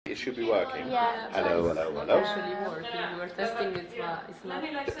it should be working. Yeah. Hello, hello, hello. Actually working. We were testing it, but it's not.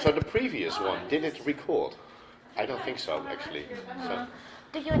 So the previous one, did it record? I don't think so, actually. So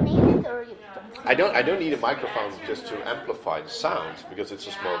Do you need it or you don't? I don't need a microphone just to amplify the sound because it's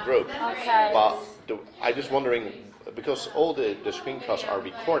a small group. Okay. But I'm just wondering because all the screencasts are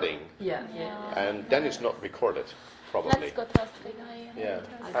recording, Yeah. and then it's not recorded, probably. Let's go test it. Yeah.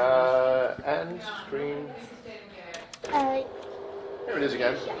 And screen. Here it is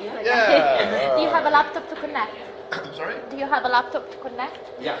again. Yeah. Do you have a laptop to connect? Sorry? Do you have a laptop to connect?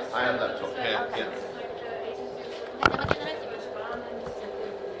 Yeah, I have a laptop. Yeah, yeah.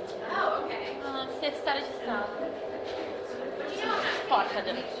 Si sta registrando.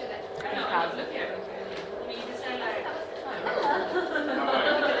 Portadelo in casa.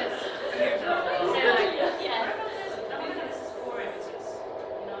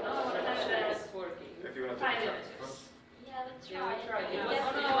 If you want to take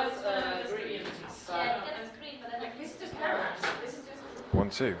One,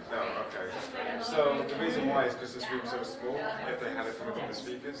 two. No, okay. So the reason why is because this room's so small. If they had it from a couple of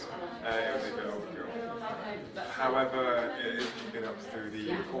speakers, it would be a bit overkill. However, it's been up through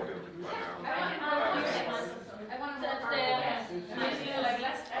the recording right now.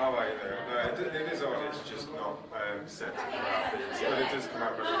 Oh, right there. No, it is on. It's just not set to come out. But it does come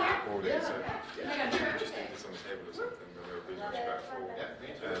out with the recording. So you can just leave this on the table or something, and it would be much better for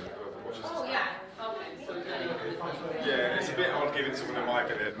whoever watches. Yeah, it's a bit odd giving someone a mic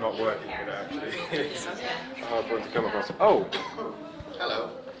and it not working, but actually it's hard for it to come across. Oh!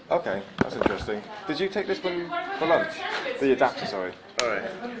 Hello. Okay, that's interesting. Did you take this one for lunch? The adapter, sorry. Alright.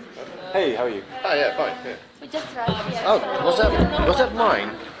 Hey, how are you? Oh, yeah, fine. Yeah. We just tried here. Oh, was that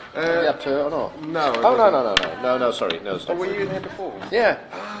mine? The adapter or not? No. Oh, no, sorry. No, Oh, stop. were you in here before? Yeah,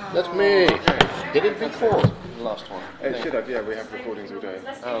 that's me. Did it record the last one? It should have, yeah, we have recordings all day.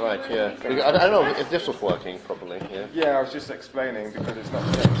 Oh, right, yeah. I don't know if this was working properly, yeah. Yeah, I was just explaining because it's not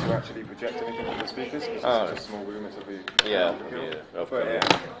set to actually project anything on the speakers. It's such a small room, it'll be... Yeah, But of course. yeah,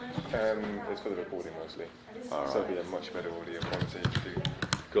 it's for the recording mostly. So it'll be a much better audio quality to do.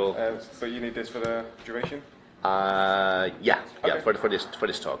 Cool. But you need this for the duration? Yeah, for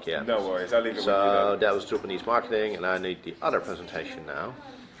this talk, yeah. No worries, I'll leave it with you So then. that was Drupal needs marketing, and I need the other presentation now.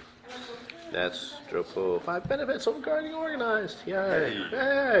 That's Drupal 5 benefits of getting organized. Yay!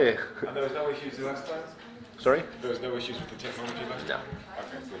 Hey! And there was no issues the last time? Sorry? There was no issues with the technology last No. time?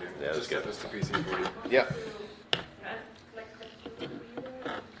 Okay, brilliant. Yeah, that's Just good. set this to PC for you. Yeah.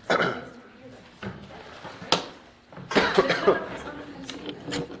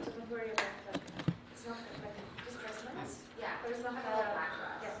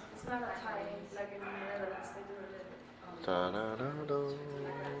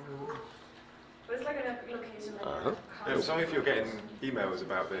 It's like a location. It was only if you're getting emails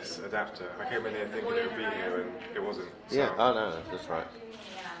about this adapter. I came in here thinking it would be here and it wasn't. So. Yeah, oh no, that's right.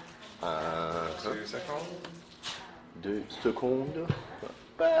 2 seconds. 2 secondes.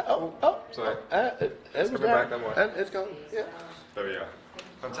 Sorry. It's coming back, don't worry. And it's gone, yeah. There we are.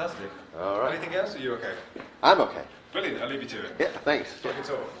 Fantastic. All right. Anything else? Are you okay? I'm okay. Brilliant. I'll leave you to it. Yeah, thanks. Talk it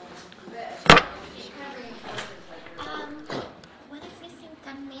all. When it's missing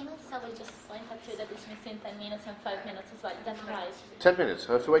 10 minutes, I will just point out to you that it's missing 10 minutes and 5 minutes as well. That's right. 10 minutes.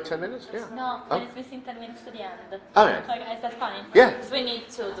 I have to wait 10 minutes? Yeah. No, when it's missing 10 minutes to the end. Oh, yeah. Okay, is that fine? Yeah. So we need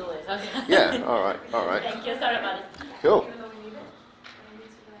to do it. Okay. Yeah, all right. Thank you. Sorry about it. Cool.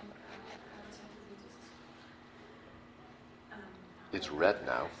 It's red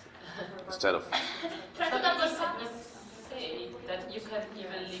now, instead of... Say that you can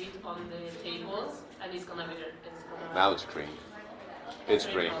even leave it on the table and it's gonna be there. Now it's green. It's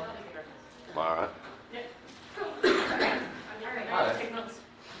green. All right. Take notes.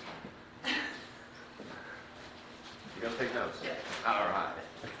 You gonna take notes? All right.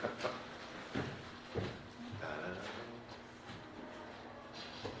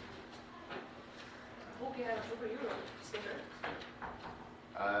 Okay, I have a Drupal Euro sticker.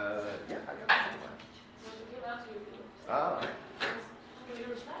 Yeah, I got it. All right. Drupal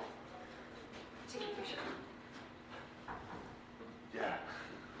Euro slide. Take a picture. Yeah.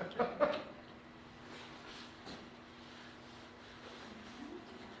 Okay,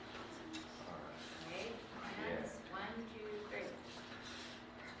 hands. 1, 2, 3.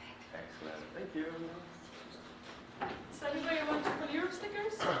 Excellent. Thank you. Does anybody want Drupal Euro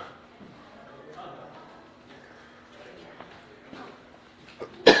stickers?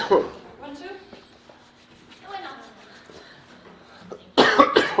 One, two. Why not?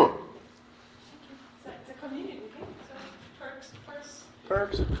 It's a community thing, so perks first.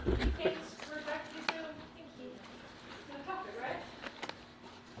 Perks. Okay, we're back to the topic, right?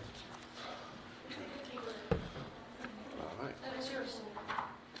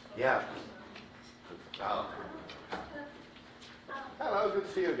 Yeah. Oh. Hello, good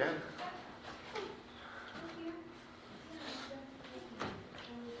to see you again.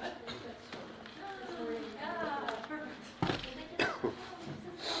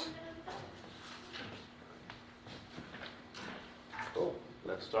 Cool.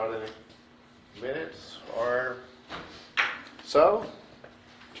 Let's start in a minute or so.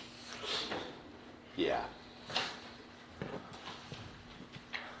 Yeah.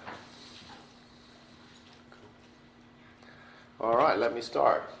 All right, let me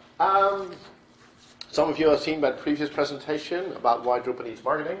start. Some of you have seen my previous presentation about why Drupal needs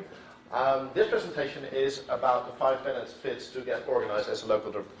marketing. This presentation is about the 5 minutes fits to get organized as a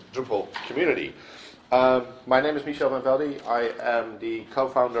local Drupal community. My name is MichelvanVelde. I am the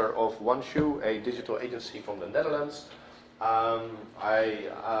co-founder of OneShoe, a digital agency from the Netherlands. I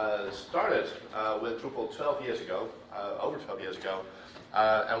started with Drupal 12 years ago, over 12 years ago,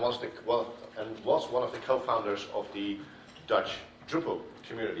 and was one of the co-founders of the Dutch Drupal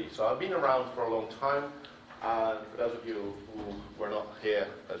community. So I've been around for a long time. For those of you who were not here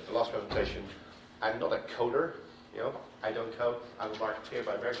at the last presentation, I'm not a coder. I don't code. I'm a marketeer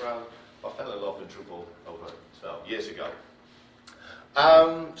by background. I fell in love with Drupal over 12 years ago.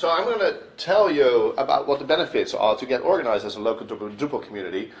 So I'm going to tell you about what the benefits are to get organized as a local Drupal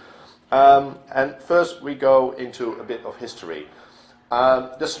community. And first we go into a bit of history.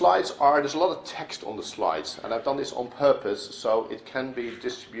 The slides there's a lot of text on the slides, and I've done this on purpose so it can be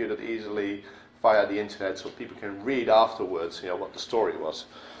distributed easily via the internet so people can read afterwards what the story was.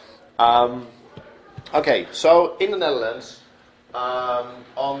 Okay, so in the Netherlands,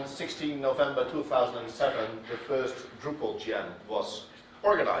 on 16 November 2007, the first Drupal Jam was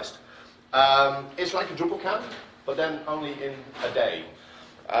organized. It's like a Drupal camp, but then only in a day.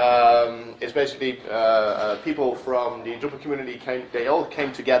 It's basically people from the Drupal community they all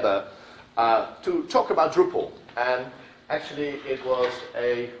came together to talk about Drupal. And actually it was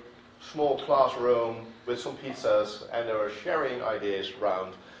a small classroom with some pizzas, and they were sharing ideas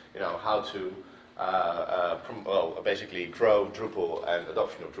around how to basically grow Drupal and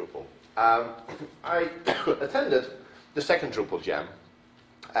adoption of Drupal. I attended the second Drupal Jam,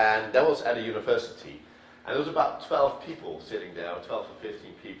 and that was at a university. And there was about 12 people sitting there, 12 or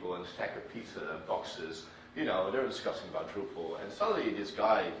 15 people, and a stack of pizza and boxes. They were discussing about Drupal. And suddenly this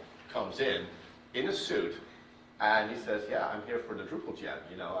guy comes in a suit, and he says, yeah, I'm here for the Drupal Jam.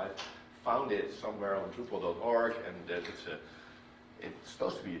 I found it somewhere on Drupal.org, and it's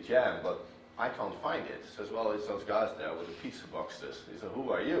supposed to be a jam, but I can't find it. He says, well, it's those guys there with the pizza boxes. He said,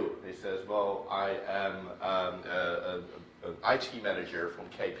 who are you? He says, well, I am an IT manager from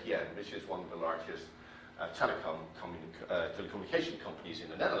KPN, which is one of the largest telecommunication companies in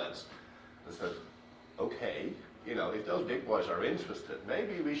the Netherlands. I said, okay, if those big boys are interested,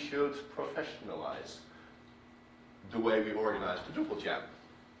 maybe we should professionalize the way we organize the Drupal Jam.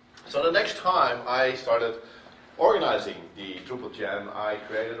 So the next time I started organizing the Drupal Jam, I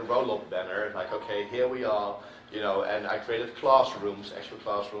created a roll-up banner, like, okay, here we are, and I created classrooms, actual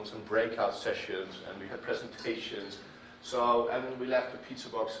classrooms, and breakout sessions, and we had presentations. So, and we left the pizza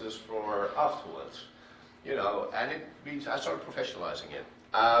boxes for afterwards, and I started professionalizing it,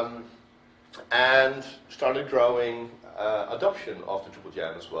 and started growing adoption of the Drupal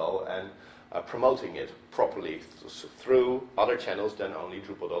Jam as well, and promoting it properly through other channels than only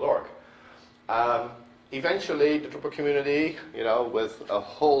Drupal.org. Eventually, the Drupal community, with a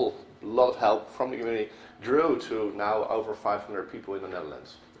whole lot of help from the community, grew to now over 500 people in the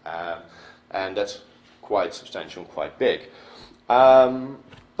Netherlands. And that's quite substantial, quite big.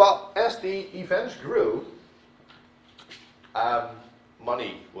 But as the events grew,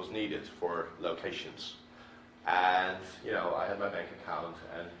 money was needed for locations. And, I had my bank account,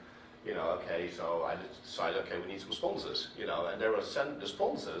 and okay, so I decided, okay, we need some sponsors, and the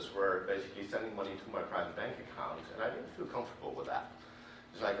sponsors were basically sending money to my private bank account, and I didn't feel comfortable with that.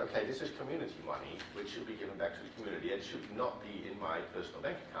 It's like, okay, this is community money, which should be given back to the community, and should not be in my personal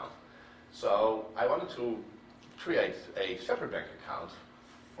bank account. So I wanted to create a separate bank account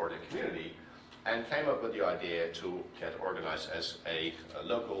for the community, and came up with the idea to get organized as a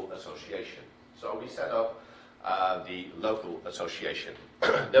local association. So we set up the local association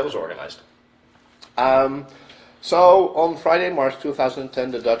that was organized. So on Friday, March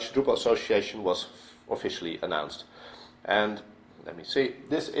 2010, the Dutch Drupal Association was officially announced. And let me see,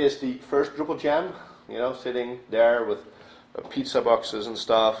 this is the first Drupal Jam, sitting there with pizza boxes and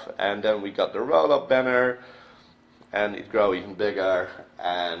stuff. And then we got the roll-up banner, and it grew even bigger.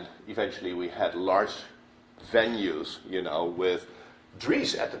 And eventually we had large venues, with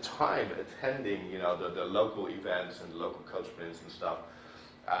Dries at the time attending, the local events and the local code sprints and stuff.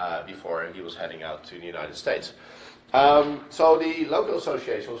 before he was heading out to the United States. So the local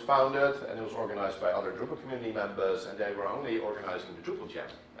association was founded and it was organized by other Drupal community members, and they were only organizing the Drupal Jam.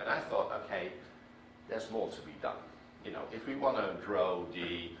 And I thought, okay, there's more to be done. You know, if we want to grow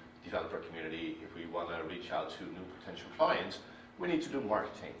the developer community, if we want to reach out to new potential clients, we need to do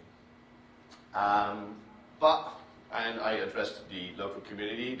marketing. And I addressed the local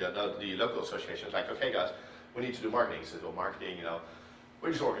community, the local association was like, okay guys, we need to do marketing. So well, marketing, you know,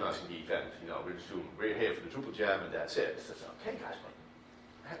 we're just organizing the event, you know, we're here for the Drupal Jam and that's it. So, okay guys,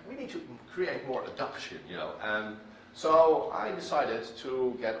 but we need to create more adoption, you know. And so I decided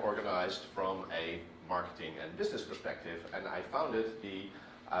to get organized from a marketing and business perspective, and I founded the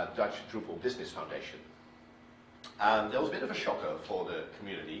Dutch Drupal Business Foundation. That was a bit of a shocker for the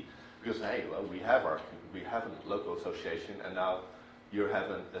community, because hey, well, we have a local association, and now you're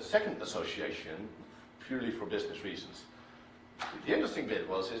having a second association purely for business reasons. The interesting bit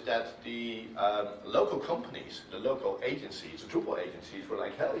is that the local companies, the local agencies, the Drupal agencies were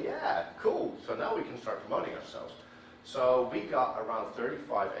like, hell yeah, cool, so now we can start promoting ourselves. So we got around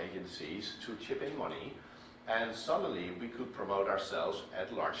 35 agencies to chip in money, and suddenly we could promote ourselves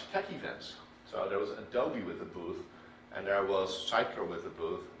at large tech events. So there was Adobe with a booth, and there was Sidecar with a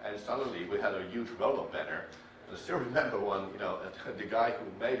booth, and suddenly we had a huge roll-up banner. And I still remember one, you know, the guy who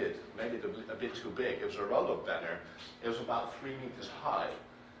made it a bit too big. It was a roll-up banner. It was about 3 meters high.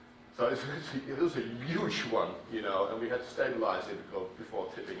 So it was a huge one, you know, and we had to stabilize it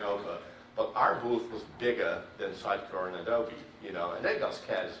before tipping over. But our booth was bigger than Sidecar and Adobe, you know, and they got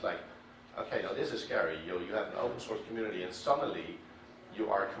scared. It's like, okay, now this is scary. You have an open source community, and suddenly you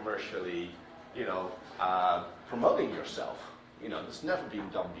are commercially, you know, promoting yourself. You know, it's never been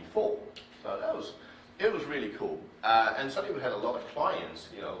done before. So it was really cool. And suddenly we had a lot of clients,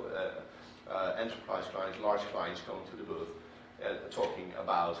 you know, enterprise clients, large clients coming to the booth, talking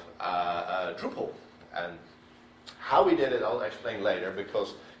about Drupal. And how we did it, I'll explain later,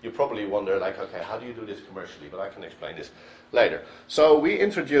 because you probably wonder, like, okay, how do you do this commercially? But I can explain this later. So we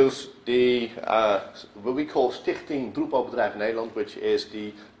introduced the, what we call Stichting Drupal Bedrijf Nederland, which is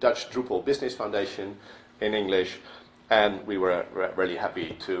the Dutch Drupal Business Foundation in English. And we were really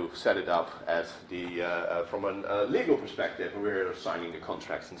happy to set it up as from a legal perspective. We were signing the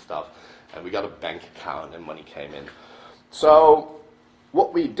contracts and stuff. And we got a bank account and money came in. So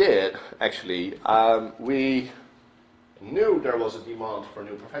what we did, actually, we knew there was a demand for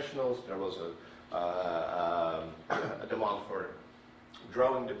new professionals. There was a demand for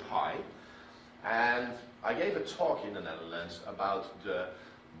growing the pie. And I gave a talk in the Netherlands about the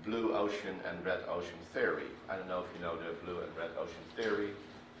blue ocean and red ocean theory. I don't know if you know the blue and red ocean theory.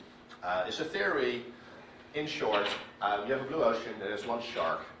 It's a theory, in short, you have a blue ocean, there's one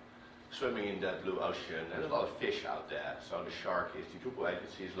shark swimming in that blue ocean, there's a lot of fish out there. So the shark is the Drupal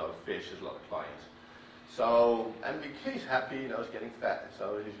agency, there's a lot of fish, there's a lot of clients. So, and he's happy, you know, he's getting fat,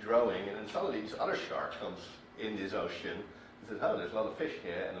 so he's growing, and then suddenly this other shark comes in this ocean and says, oh, there's a lot of fish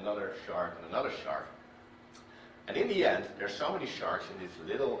here, and another shark, and another shark. And in the end, there's so many sharks in this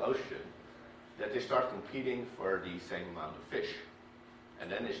little ocean that they start competing for the same amount of fish. And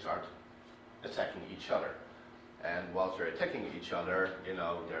then they start attacking each other. And whilst they're attacking each other, you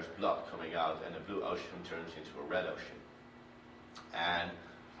know, there's blood coming out, and the blue ocean turns into a red ocean. And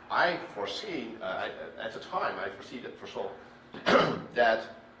I foresee, at the time, I foresaw that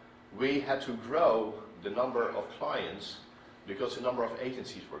we had to grow the number of clients because the number of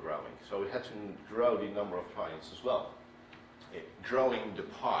agencies were growing. So we had to grow the number of clients as well. Growing the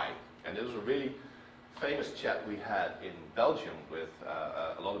pie. And it was a really famous chat we had in Belgium with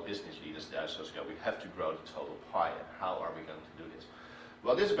a lot of business leaders there. So we have to grow the total pie, and how are we going to do this?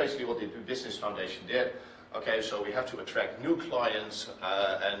 Well, this is basically what the Business Foundation did. Okay, so we have to attract new clients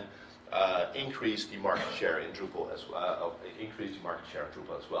and increase the market share in Drupal as well. Increase the market share of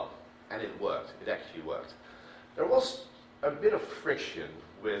Drupal as well, and it worked. It actually worked. There was a bit of friction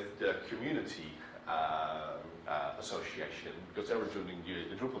with the community association because they were doing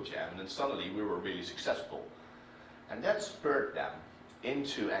the Drupal Jam, and then suddenly we were really successful, and that spurred them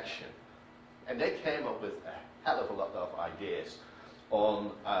into action, and they came up with a hell of a lot of ideas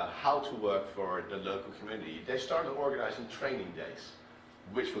on how to work for the local community. They started organizing training days,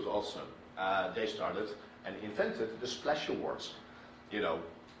 which was awesome. They started and invented the Splash Awards, you know,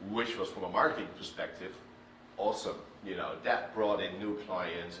 which was from a marketing perspective awesome. You know, that brought in new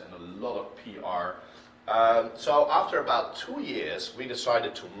clients and a lot of PR. So after about 2 years, we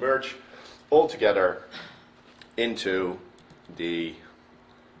decided to merge all together into the,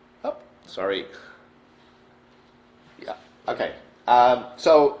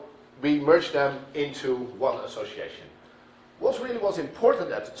 so we merged them into one association. what really was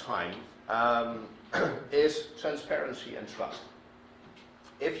important at the time is transparency and trust.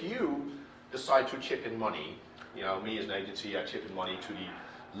 If you decide to chip in money, me as an agency, I chip in money to the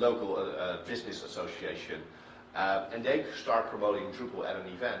local business association, and they start promoting Drupal at an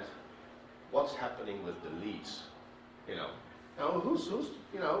event, what's happening with the leads?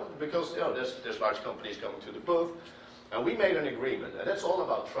 Because there's large companies coming to the booth, and we made an agreement, and that's all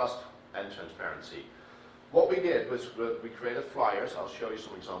about trust and transparency. What we did was we created flyers. I'll show you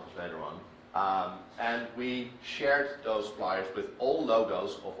some examples later on, and we shared those flyers with all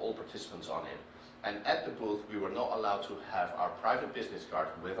logos of all participants on it. And at the booth, we were not allowed to have our private business card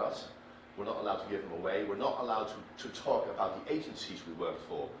with us. We're not allowed to give them away. We're not allowed to talk about the agencies we worked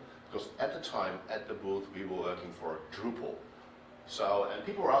for, because at the time, at the booth, we were working for Drupal. And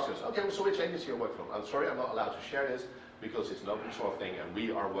people were asking us, okay, so which agency you work for? I'm sorry, I'm not allowed to share this because it's an open source thing and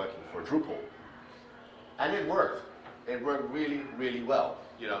we are working for Drupal. And it worked. It worked really, really well.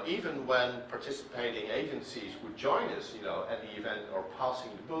 Even when participating agencies would join us, at the event or passing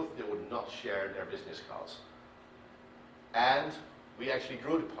the booth, they would not share their business cards. And we actually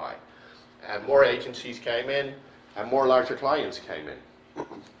grew the pie. And more agencies came in and more larger clients came in.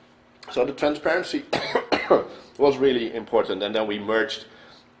 So the transparency was really important, and then we merging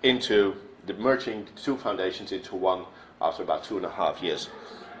the two foundations into one after about 2.5 years.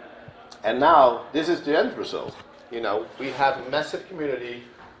 And now this is the end result. We have a massive community,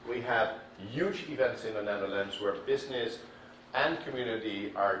 we have huge events in the Netherlands where business and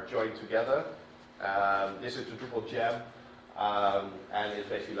community are joined together. This is the Drupal Jam, and it's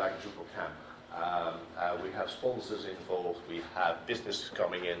basically like a Drupal camp. We have sponsors involved, we have businesses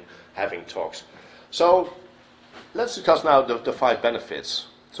coming in, having talks. So let's discuss now the 5 benefits.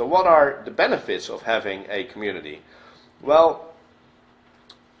 So what are the benefits of having a community? Well,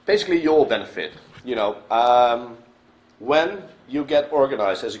 basically you all benefit. When you get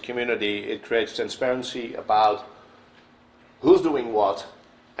organized as a community, it creates transparency about who's doing what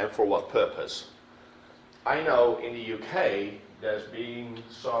and for what purpose. I know in the UK there's been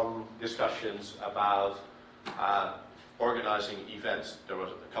some discussions about organizing events. There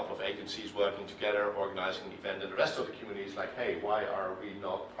was a couple of agencies working together, organizing an event, and the rest of the community is like, hey, why are we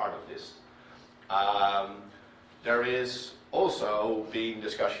not part of this? There is also been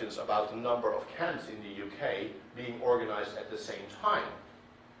discussions about the number of camps in the UK being organized at the same time.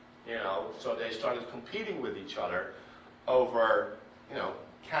 So they started competing with each other over,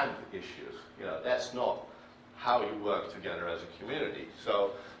 camp issues. That's not how you work together as a community.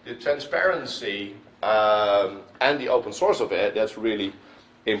 So the transparency and the open source of it, that's really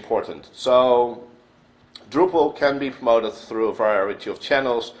important. So Drupal can be promoted through a variety of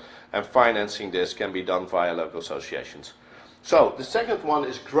channels, and financing this can be done via local associations. So the second one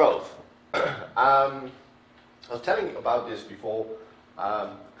is growth. I was telling you about this before.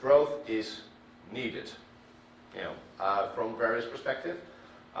 Growth is needed, from various perspectives.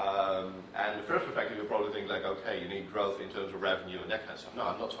 And the first perspective, you probably think like, okay, you need growth in terms of revenue and that kind of stuff. No,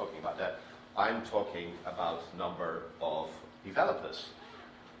 I'm not talking about that. I'm talking about number of developers,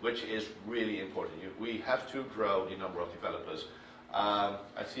 which is really important. We have to grow the number of developers.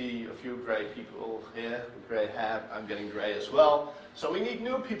 I see a few grey people here, grey hair. I'm getting grey as well. So we need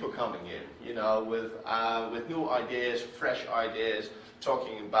new people coming in, with new ideas, fresh ideas,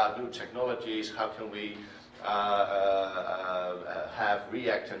 talking about new technologies. How can we have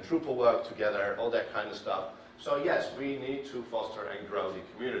React and Drupal work together, all that kind of stuff. So yes, we need to foster and grow the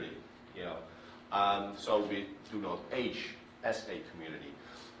community, so we do not age as a community.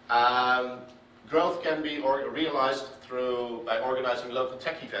 Growth can be realized by organizing local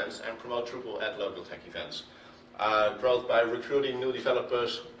tech events and promote Drupal at local tech events. Growth by recruiting new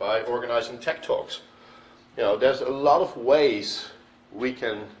developers, by organizing tech talks. There's a lot of ways we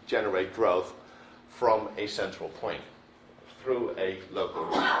can generate growth from a central point through a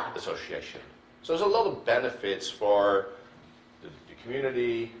local association. So there's a lot of benefits for the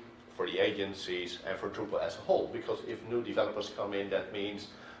community, for the agencies, and for Drupal as a whole, because if new developers come in, that means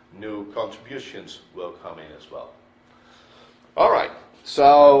new contributions will come in as well. All right,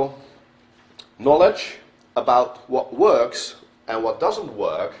 so knowledge about what works and what doesn't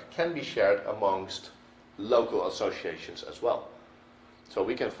work can be shared amongst local associations as well. So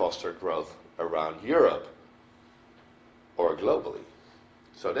we can foster growth around Europe or globally.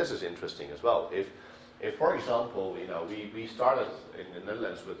 So this is interesting as well. If for example, we started in the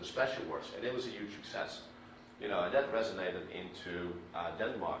Netherlands with the special works, and it was a huge success. And that resonated into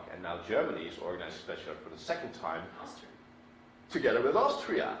Denmark, and now Germany is organizing special work for the second time, together with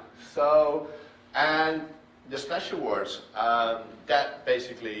Austria. So, and the Splash Awards, that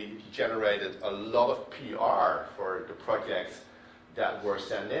basically generated a lot of PR for the projects that were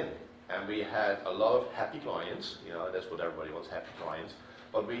sent in. And we had a lot of happy clients, you know, that's what everybody wants, happy clients.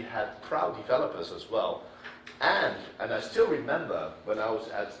 But we had proud developers as well. And I still remember when I was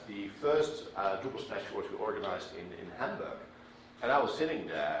at the first Drupal Splash Awards we organized in Hamburg. And I was sitting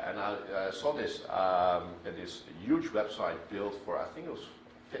there and I saw this huge website built for, I think it was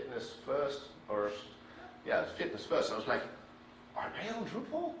Fitness First, or yeah, Fitness First. I was like, are they on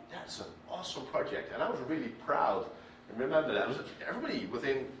Drupal? That's an awesome project. And I was really proud. And remember that, everybody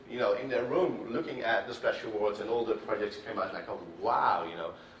within, you know, in their room looking at the Splash Awards and all the projects came out, like, oh wow, you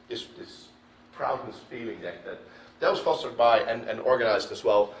know, this proudness feeling that was fostered by and organized as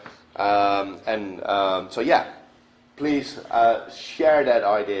well. So yeah, please share that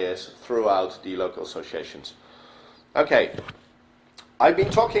ideas throughout the local associations. Okay, I've been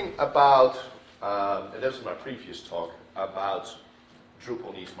talking about, and this was my previous talk, about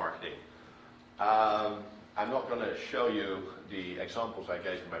Drupal needs marketing. I'm not going to show you the examples I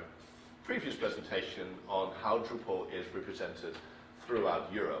gave in my previous presentation on how Drupal is represented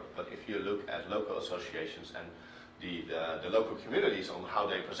throughout Europe, but if you look at local associations and the local communities on how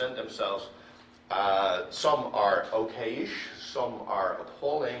they present themselves, some are okay-ish, some are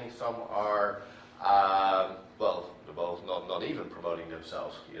appalling, some are, well, not even promoting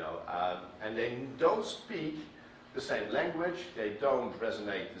themselves, you know, and they don't speak the same language, they don't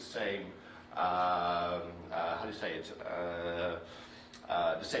resonate the same, how do you say it,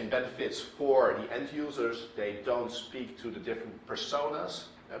 the same benefits for the end users, they don't speak to the different personas,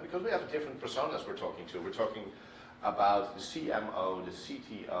 because we have different personas we're talking to. We're talking about the CMO, the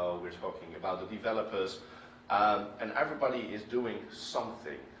CTO, we're talking about the developers, and everybody is doing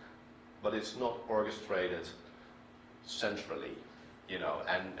something, but it's not orchestrated centrally, you know,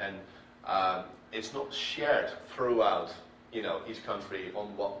 and it's not shared throughout, you know, each country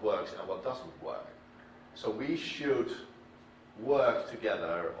on what works and what doesn't work. So we should work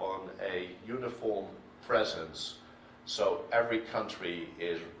together on a uniform presence, so every country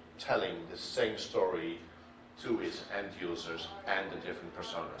is telling the same story to its end users and the different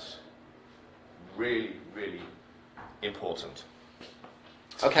personas. Really, really important.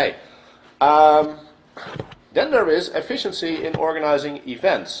 Okay. Then there is efficiency in organizing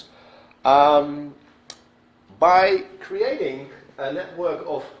events. By creating a network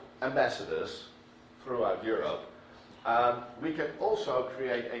of ambassadors throughout Europe, we can also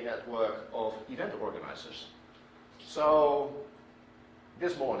create a network of event organizers. So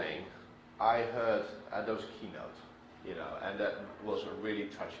this morning I heard there was a keynote, you know, and that was a really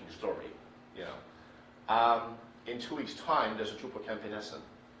touching story, you know. In 2 weeks' time there's a Drupal camp in Essen.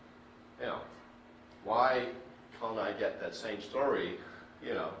 You know, why can't I get that same story,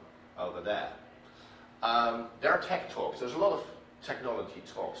 you know, over there? There are tech talks. There's a lot of technology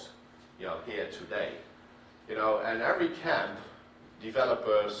talks, you know, here today. You know, and every camp,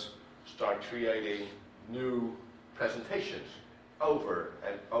 developers start creating new presentations over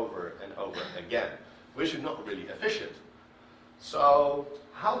and over and over again, which is not really efficient. So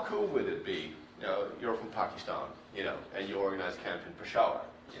how cool would it be? You know, you're from Pakistan, you know, and you organize camp in Peshawar.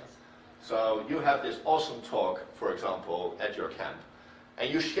 Yes. So you have this awesome talk, for example, at your camp, and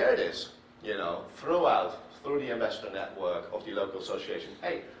you share this, you know, through the ambassador network of the local association.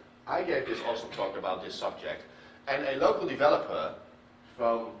 Hey, I gave this awesome talk about this subject, and a local developer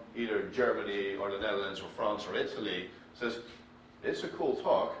from either Germany or the Netherlands or France or Italy says, it's a cool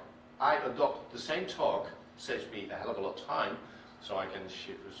talk, I adopt the same talk, saves me a hell of a lot of time, so I can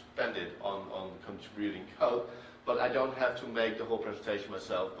spend it on contributing code, but I don't have to make the whole presentation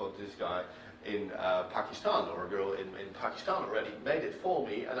myself, but this guy in Pakistan or a girl in Pakistan already made it for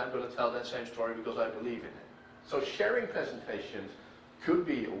me, and I'm going to tell that same story because I believe in it. So sharing presentations could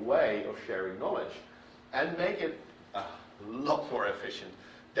be a way of sharing knowledge and make it a lot more efficient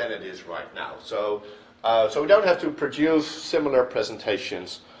than it is right now. So we don't have to produce similar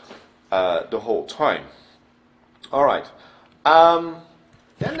presentations the whole time. All right.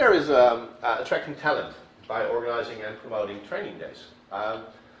 Then there is attracting talent by organizing and promoting training days.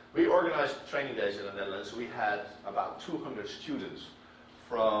 We organized training days in the Netherlands. We had about 200 students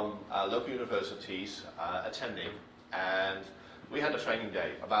from local universities attending, and we had a training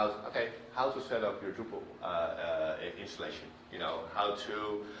day about, okay, how to set up your Drupal installation, you know, how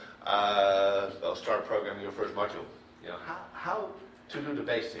to start programming your first module, you know, how to do the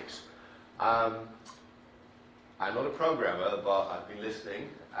basics. I'm not a programmer, but I've been listening,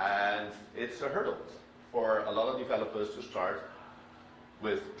 and it's a hurdle for a lot of developers to start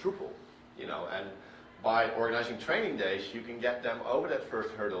with Drupal, you know, and by organizing training days, you can get them over that first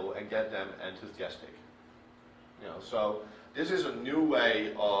hurdle and get them enthusiastic. So this is a new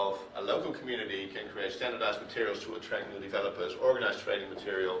way of a local community can create standardized materials to attract new developers, organize training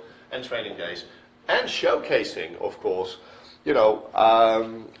material and training days, and showcasing, of course, what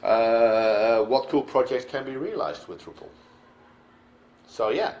cool projects can be realized with Drupal. So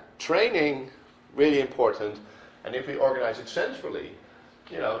yeah, training, really important. And if we organize it centrally,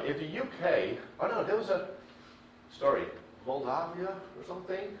 if the UK, there was a story, Moldavia or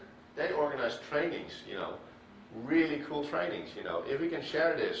something, they organized trainings, really cool trainings, If we can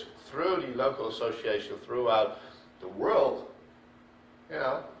share this through the local association throughout the world,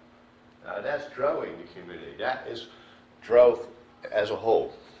 that's growing the community. That is growth as a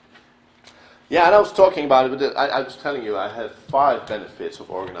whole. Yeah, and I was talking about it, but I was telling you I have 5 benefits of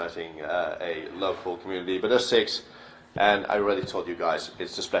organizing a local community, but there's 6, and I already told you guys,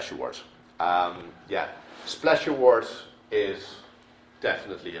 it's the splash awards. Splash awards is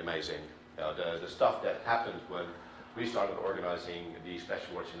definitely amazing. The stuff that happened when we started organizing the splash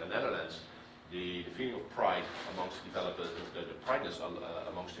awards in the Netherlands, the feeling of pride amongst developers, the prideness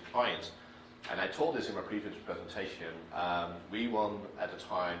amongst the clients. And I told this in my previous presentation, we won at the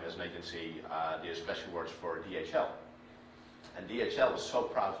time as an agency the splash awards for DHL. And DHL was so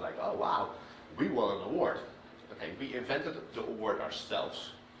proud, like, oh wow, we won an award. Okay, we invented the award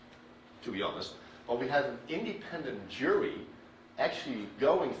ourselves, to be honest, but we had an independent jury actually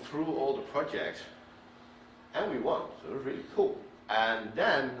going through all the projects, and we won, so it was really cool. And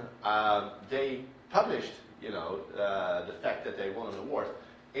then they published, the fact that they won an award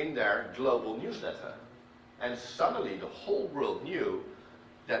in their global newsletter. And suddenly the whole world knew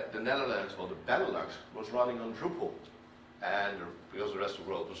that the Netherlands, or the Benelux, was running on Drupal. And because the rest of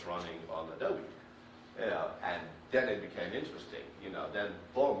the world was running on Adobe. And then it became interesting. Then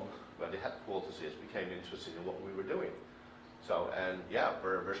Bonn, where the headquarters is, became interested in what we were doing. So, and yeah,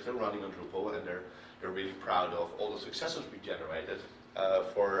 we're still running on Drupal, and they're really proud of all the successes we generated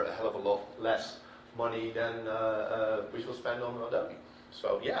for a hell of a lot less money than we will spend on Adobe.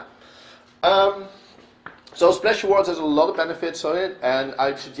 So yeah. So Splash Awards has a lot of benefits on it, and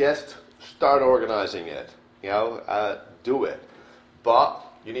I suggest start organizing it. Do it. But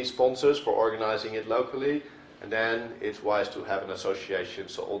you need sponsors for organizing it locally, and then it's wise to have an association,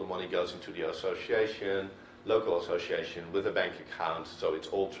 so all the money goes into the association, local association with a bank account, so it's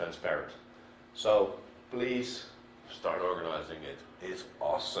all transparent. So please start organizing it. It's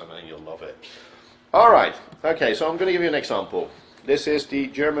awesome and you'll love it. All right. Okay, so I'm going to give you an example. This is the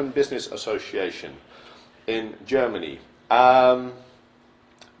German Business Association in Germany.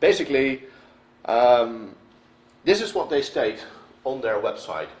 Basically, this is what they state on their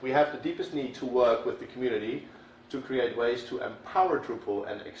website. We have the deepest need to work with the community to create ways to empower Drupal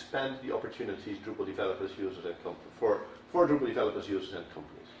and expand the opportunities Drupal developers, users, and for Drupal developers, users, and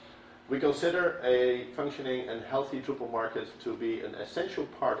companies. We consider a functioning and healthy Drupal market to be an essential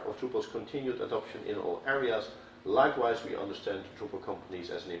part of Drupal's continued adoption in all areas. Likewise, we understand Drupal companies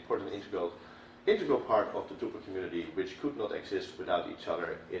as an important integral part of the Drupal community, which could not exist without each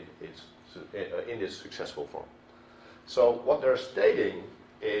other in its successful form. So what they're stating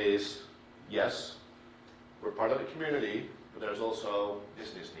is, yes, we're part of the community, but there's also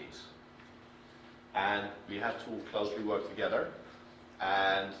business needs. And we have to closely work together,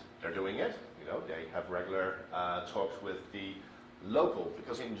 and they're doing it. They have regular talks with the local,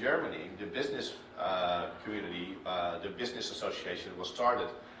 because in Germany, the business community, the business association was started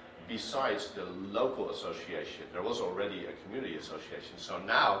besides the local association. There was already a community association. So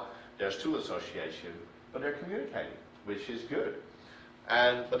now there's 2 associations, but they're communicating, which is good.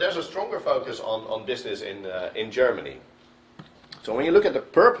 But there's a stronger focus on business in Germany. So when you look at the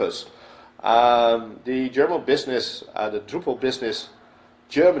purpose, the German business, the Drupal business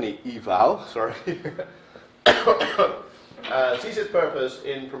Germany eval, sees its purpose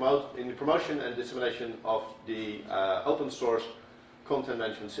in the promotion and dissemination of the open source content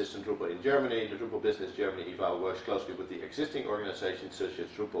management system Drupal in Germany. The Drupal business Germany eval works closely with the existing organizations such as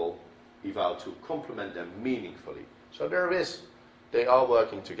Drupal eval to complement them meaningfully. So they are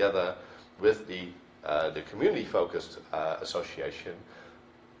working together with the community-focused association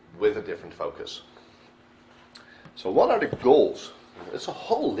with a different focus. So what are the goals? It's a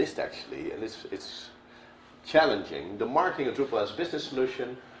whole list actually, and it's challenging. The marketing of Drupal as a business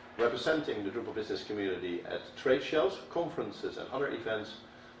solution, representing the Drupal business community at trade shows, conferences and other events,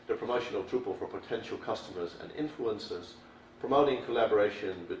 the promotion of Drupal for potential customers and influencers, promoting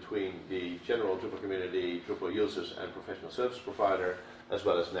collaboration between the general Drupal community, Drupal users and professional service provider, as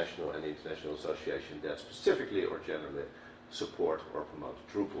well as national and international associations that specifically or generally support or promote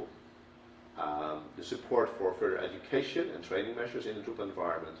Drupal. The support for further education and training measures in the Drupal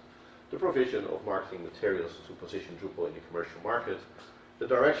environment, the provision of marketing materials to position Drupal in the commercial market, the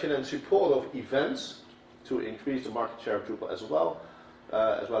direction and support of events to increase the market share of Drupal as well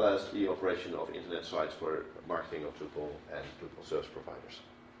as the operation of internet sites for marketing of Drupal and Drupal service providers.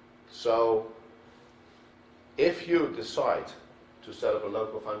 So, if you decide to set up a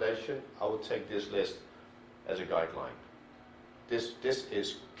local foundation, I would take this list as a guideline. This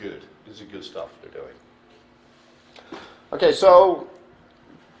is good. This is good stuff they're doing. Okay, so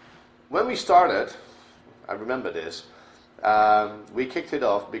when we started, I remember this, we kicked it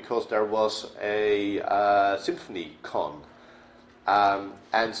off because there was a SymphonyCon. And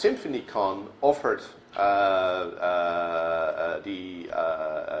SymphonyCon offered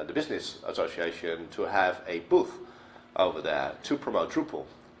the business association to have a booth over there to promote Drupal,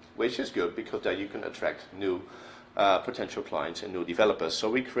 which is good because then you can attract new potential clients and new developers. So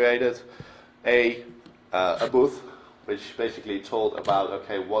we created a booth which basically told about,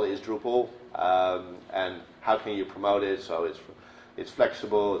 okay, what is Drupal and how can you promote it. So it's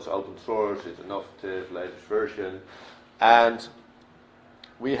flexible, it's open source, it's innovative, latest version, and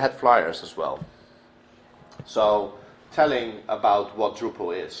we had flyers as well. So telling about what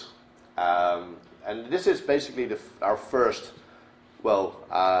Drupal is. And this is basically our first,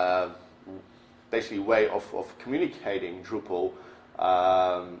 basically way of communicating Drupal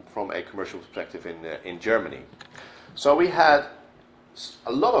from a commercial perspective in Germany. So we had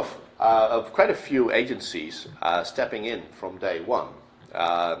a lot of quite a few agencies stepping in from day one.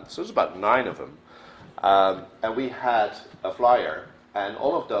 So there's about 9 of them. And we had a flyer, and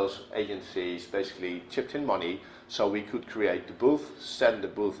all of those agencies basically chipped in money so we could create the booth, send the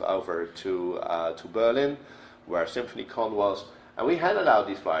booth over to Berlin, where SymphonyCon was, and we handed out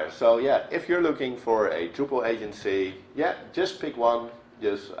these flyers. So yeah, if you're looking for a Drupal agency, yeah, just pick one,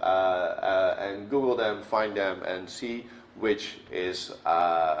 just and Google them, find them, and see which is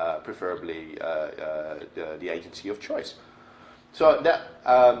preferably the agency of choice. So that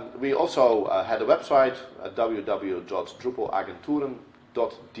we also had a website,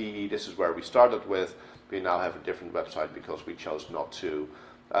 www.drupalagenturen.de. This is where we started with. We now have a different website because we chose not to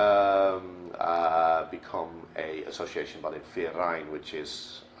become an association, but a Verein, which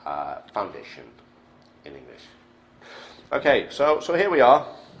is foundation in English. Okay, so here we are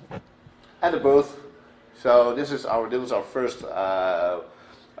at the booth. So this was our first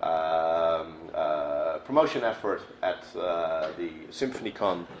promotion effort at the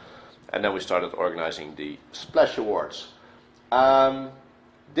SymphonyCon, and then we started organizing the Splash Awards.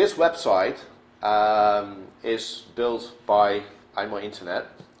 This website is built by Einmal Internet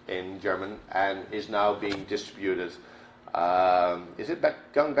in German and is now being distributed. Is it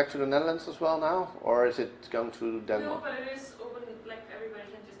going back to the Netherlands as well now, or is it going to Denmark? No, but it is open, like everybody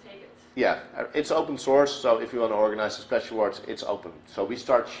can just take it. Yeah, it's open source, so if you want to organize the Splash Awards, it's open. So we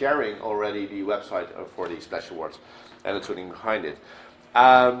start sharing already the website for the Splash Awards and the tooling behind it.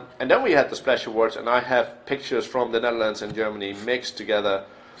 And then we had the Splash Awards, and I have pictures from the Netherlands and Germany mixed together.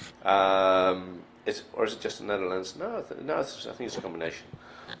 Or is it just the Netherlands? No, I think it's a combination.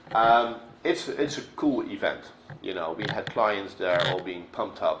 It's a cool event. You know, we had clients there all being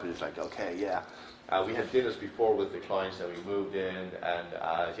pumped up. It's like, okay, yeah. We had dinners before with the clients that we moved in, and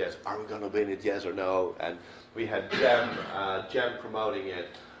yes, are we going to win it? Yes or no? And we had Jem promoting it,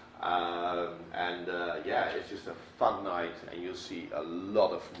 yeah, it's just a fun night, and you'll see a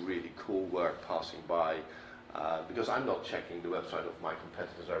lot of really cool work passing by. Because I'm not checking the website of my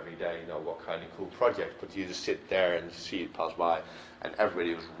competitors every day, you know, what kind of cool project, but you just sit there and see it pass by, and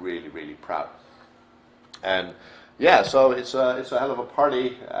everybody was really, really proud. And yeah, so it's a hell of a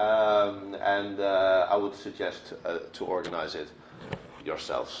party, and I would suggest to organize it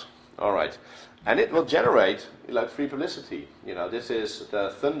yourselves. All right, and it will generate like free publicity. You know, this is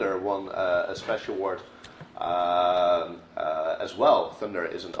the Thunder won a special award. As well. Thunder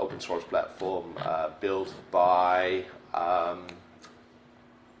is an open source platform built by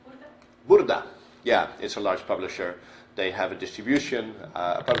Burda. Yeah, it's a large publisher. They have a distribution,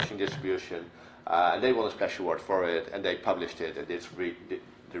 a publishing distribution, and they won a special award for it, and they published it, and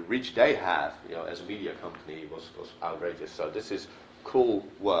the reach they have, you know, as a media company was outrageous. So this is cool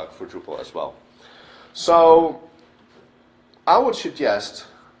work for Drupal as well. So I would suggest,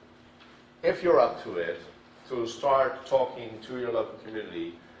 if you're up to it, to start talking to your local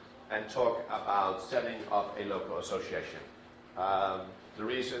community and talk about setting up a local association. The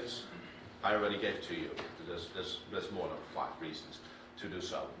reasons I already gave to you. There's more than 5 reasons to do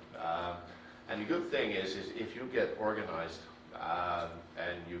so. And the good thing is if you get organized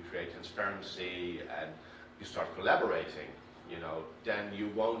and you create transparency and you start collaborating, you know, then you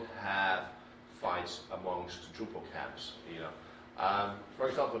won't have fights amongst Drupal camps, you know. For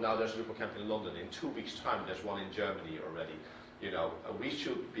example, now there's a Drupal camp in London. In 2 weeks' time, there's one in Germany already. We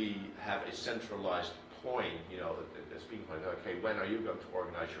should have a centralized point, a speaking point. Okay, when are you going to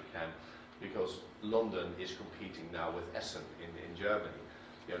organize your camp? Because London is competing now with Essen in Germany.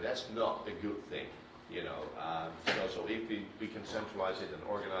 That's not a good thing. So if we can centralize it and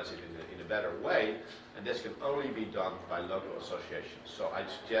organize it in a better way, and this can only be done by local associations. So I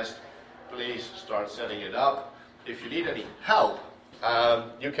suggest, please start setting it up. If you need any help,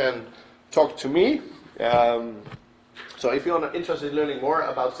 you can talk to me. So if you're interested in learning more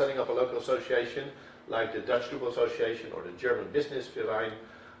about setting up a local association, like the Dutch Drupal Association or the German Business Verein,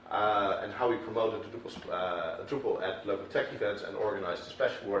 and how we promoted Drupal at local tech events and organized the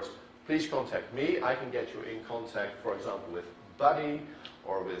special awards, please contact me. I can get you in contact, for example, with Buddy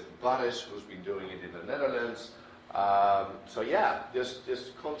or with Baris, who's been doing it in the Netherlands. So yeah,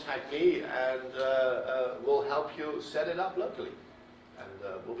 just contact me and we'll help you set it up locally. And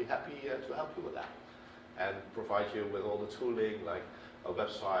we'll be happy to help you with that. And provide you with all the tooling, like a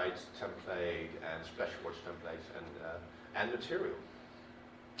website, template, and special awards templates, and material.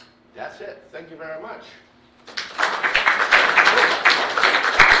 That's it. Thank you very much.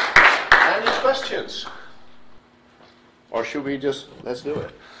 Any questions? Or should we just, let's do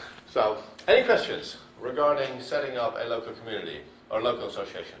it. So, any questions regarding setting up a local community or local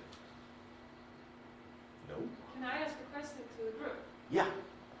association? No? Can I ask a question to the group? Yeah.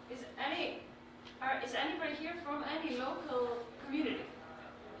 Is anybody here from any local community?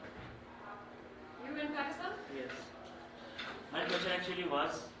 You in Pakistan? Yes. My question actually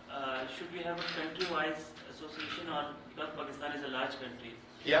was, should we have a country-wise association, or because Pakistan is a large country?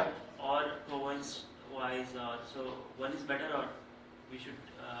 Yeah. Or province-wise, so one is better, or we should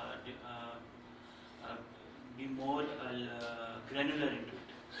be more granular into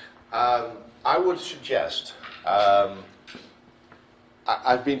it? I would suggest,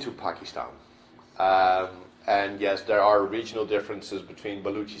 I've been to Pakistan, and yes, there are regional differences between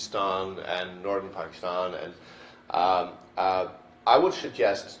Balochistan and northern Pakistan, and I would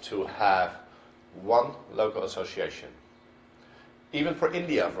suggest to have one local association. Even for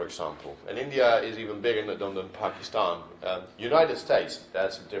India, for example, and India is even bigger than Pakistan. United States,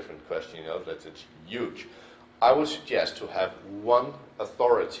 that's a different question, it's huge. I would suggest to have one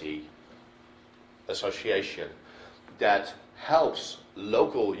authority association that helps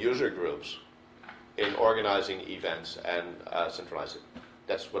local user groups in organizing events and centralize it.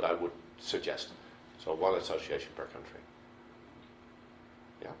 That's what I would suggest. So one association per country.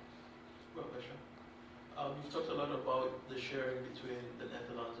 Yeah. One question. You've talked a lot about the sharing between the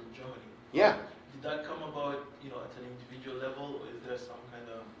Netherlands and Germany. Yeah. Did that come about, at an individual level, or is there some kind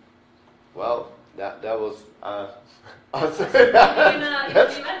of? Well, that was.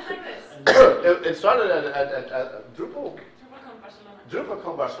 It started at Drupal.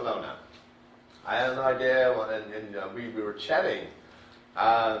 DrupalCon Barcelona. I had an idea, and we were chatting,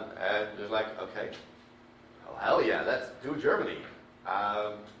 and it was like, okay, oh, hell yeah, let's do Germany,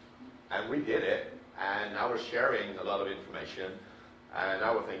 and we did it. And now we're sharing a lot of information, and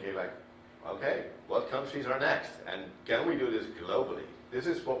now we're thinking like, okay, what countries are next, and can we do this globally? This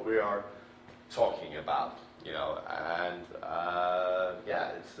is what we are talking about, and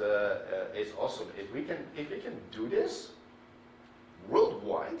yeah, it's awesome. If we can do this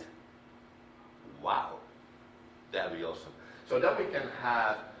worldwide, wow, that'd be awesome. So then we can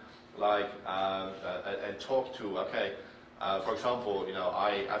have like and talk to, okay. For example,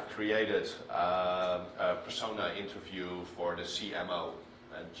 I've created a persona interview for the CMO,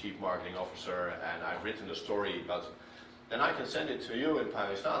 and Chief Marketing Officer, and I've written a story about. Then I can send it to you in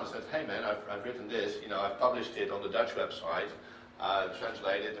Pakistan and say, hey man, I've written this. I've published it on the Dutch website,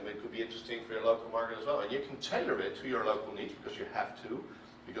 translated, and it could be interesting for your local market as well. And you can tailor it to your local needs because you have to,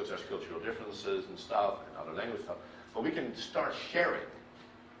 because there's cultural differences and stuff and other language stuff. But we can start sharing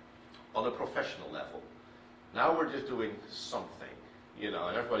on a professional level. Now we're just doing something, and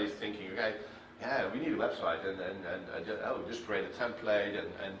everybody's thinking, okay, yeah, we need a website, and just create a template,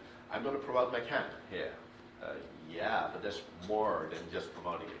 and I'm going to promote my camp here. Yeah, but there's more than just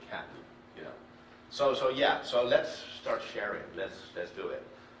promoting a camp, So yeah, so let's start sharing. Let's do it.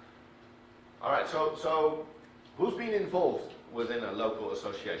 All right. So who's been involved within a local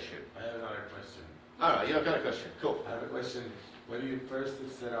association? I have another question. All right, you have got a question. Cool. I have a question. When you first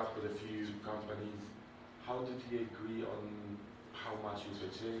set up with a few companies, how did you agree on how much you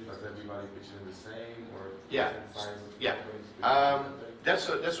pitch in? Does everybody pitch in the same, or different sizes of companies?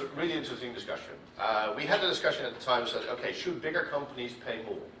 That's a really interesting discussion. We had a discussion at the time, said, okay, should bigger companies pay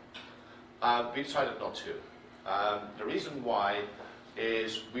more? We decided not to. The reason why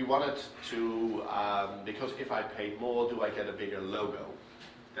is we wanted to, because if I pay more, do I get a bigger logo?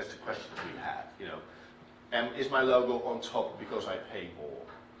 That's the question we had, you know. And is my logo on top because I pay more?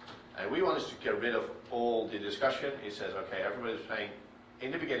 And we wanted to get rid of all the discussion. It says, okay, everybody's paying,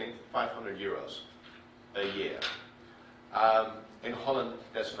 in the beginning, 500 euros a year. In Holland,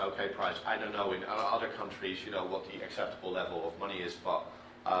 that's an okay price. I don't know in other countries, you know, what the acceptable level of money is, but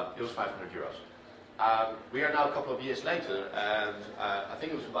it was 500 euros. We are now a couple of years later, and I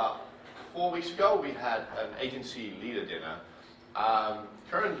think it was about 4 weeks ago, we had an agency leader dinner.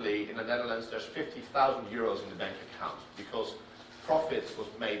 Currently, in the Netherlands, there's 50,000 euros in the bank account because profit was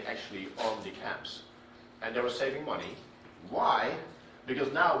made actually on the camps. And they were saving money. Why?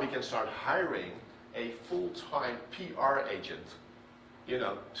 Because now we can start hiring a full-time PR agent, you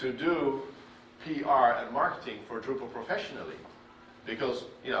know, to do PR and marketing for Drupal professionally. Because,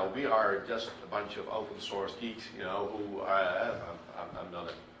 you know, we are just a bunch of open source geeks, you know, who are, I'm not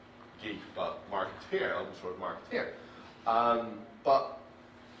a geek, but marketeer, open source marketeer. But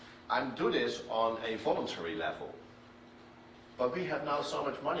I do this on a voluntary level. But we have now so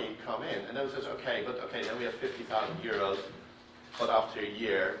much money come in, and then it says, okay, but okay, then we have 50,000 euros, but after a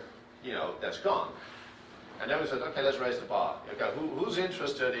year, you know, that's gone. And then we said, okay, let's raise the bar. Okay, who's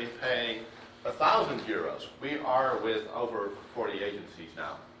interested in paying 1,000 euros? We are with over 40 agencies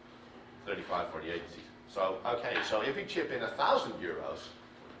now, 35, 40 agencies. So, okay, so if we chip in 1,000 euros,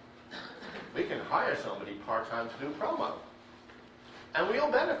 we can hire somebody part-time to do promo. And we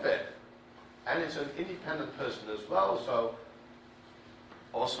all benefit. And it's an independent person as well, so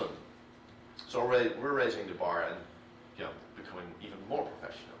awesome. So we're raising the bar and, you know, becoming even more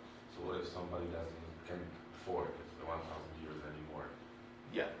professional. So what if somebody can afford the 1,000 euros anymore?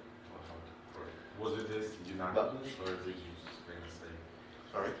 Yeah. Was it this unanimous, or did you just kind of say?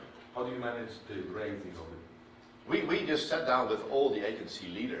 Sorry? How do you manage the raising of it? We just sat down with all the agency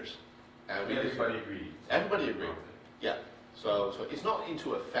leaders. And everybody agreed? Everybody agreed, yeah. So it's not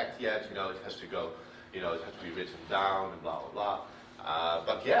into effect yet, you know, it has to go, you know, it has to be written down and blah, blah, blah.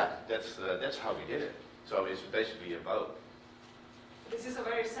 But yeah, that's how we did it. So it's basically a vote. This is a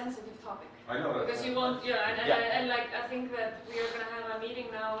very sensitive topic. I know that. Because you want, and like, I think that we are going to have a meeting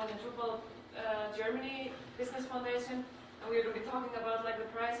now in the Drupal Germany Business Foundation, and we're going to be talking about like the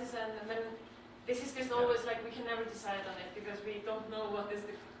prices, and then this is just always like we can never decide on it because we don't know what is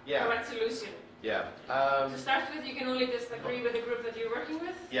the correct solution. Yeah. To start with, you can only just agree with the group that you're working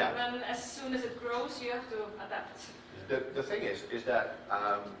with. Yeah. And then as soon as it grows, you have to adapt. The thing is that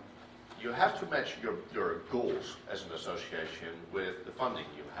you have to match your goals as an association with the funding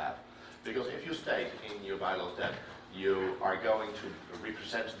you have. Because if you state in your bylaws that you are going to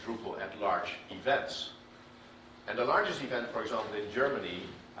represent Drupal at large events, and the largest event, for example, in Germany,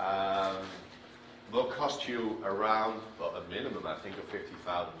 will cost you around, well, a minimum, I think, of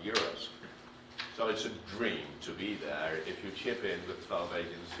 50,000 euros. So it's a dream to be there. If you chip in with 12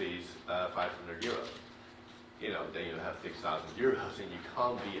 agencies, 500 euros. You know, then you have 6,000 euros and you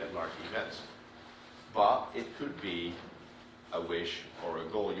can't be at large events. But it could be a wish or a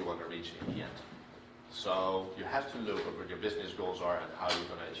goal you want to reach in the end. So you have to look at what your business goals are and how you're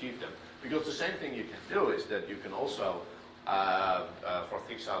going to achieve them. Because the same thing you can do is that you can also, for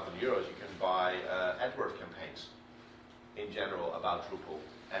 6,000 euros, you can buy AdWords campaigns in general about Drupal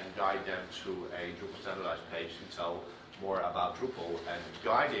and guide them to a Drupal standardized page to tell more about Drupal and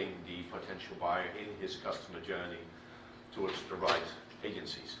guiding the potential buyer in his customer journey towards the right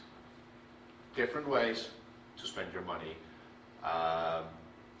agencies. Different ways to spend your money,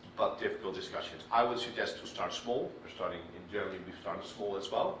 but difficult discussions. I would suggest to start small. We're starting in Germany, we've started small as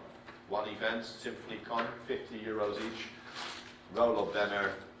well. One event, SymphonyCon, 50 euros each, roll-up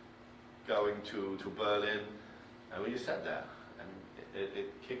banner, going to Berlin, and we just sat there, and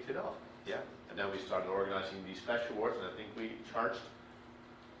it kicked it off, yeah. And then we started organizing these special awards, and I think we charged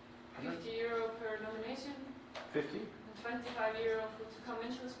 50 euro per nomination. 50? And 25 euro to come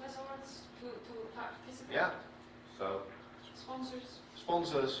into the special awards to participate. Yeah. So.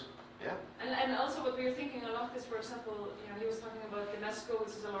 Sponsors. Yeah. And also what we were thinking a lot is, for example, you know, he was talking about the UNESCO,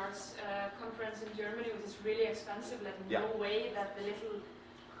 which is a large conference in Germany, which is really expensive. Like no way that the little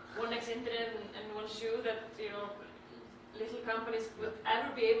one next internet and one shoe that, you know, little companies would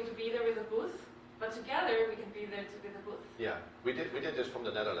ever be able to be there with a booth, but together we can be there with a booth. Yeah, we did this from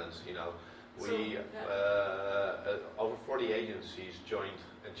the Netherlands. You know, we over 40 agencies joined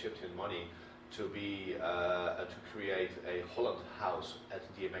and chipped in money to be to create a Holland house at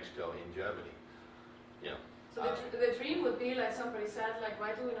DMXCO in Germany. Yeah. So the dream would be, like somebody said, like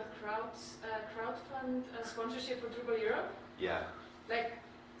why do we not crowdfund a sponsorship for Drupal Europe? Yeah. Like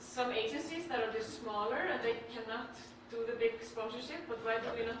some agencies that are just smaller and they cannot do the big sponsorship, but why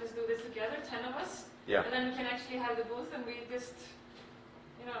do we not just do this together, 10 of us? Yeah. And then we can actually have the booth and we just,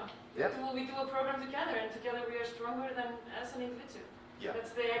 you know, Yeah. we do a program together, and together we are stronger than as an individual. Yeah.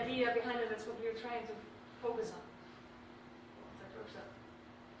 That's the idea behind it, that's what we're trying to focus on. That works out.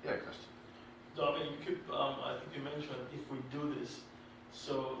 Yeah, question. So, I mean, you keep, I think you mentioned if we do this,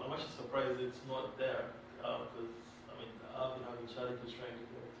 so I'm actually surprised it's not there, because, I mean, I've been having challenges trying to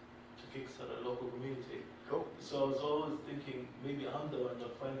kickstart a local community. Cool. So I was always thinking, maybe I'm the one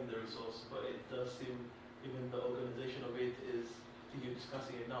not finding the resource, but it does seem, even the organization of it is, I think you're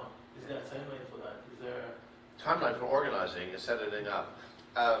discussing it now. Is there a timeline for that? Is there Timeline for organizing and setting up.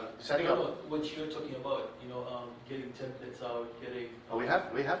 Setting no, up. no, what you're talking about, you know, getting templates out, getting. Oh, we have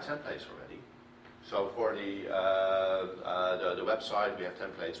templates already. So for the website, we have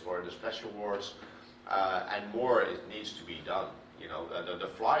templates for the splash awards, and more it needs to be done. You know, the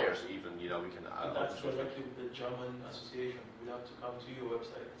flyers even. You know, we can. That's directly with the German association. We have to come to your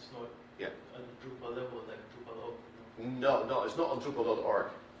website. It's not at the Drupal level like Drupal. No, it's not on Drupal.org.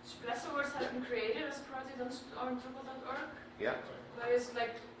 Splash Awards has been created as a project on Drupal.org. Yeah. But it's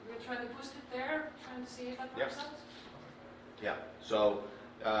like we're trying to push it there, trying to see if that works out. Yeah. So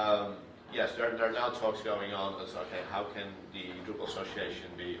yes, there are now talks going on. It's okay. How can the Drupal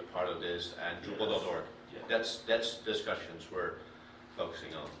Association be a part of this and Drupal.org? Yeah. That's discussions we're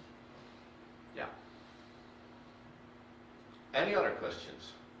focusing on. Yeah. Any other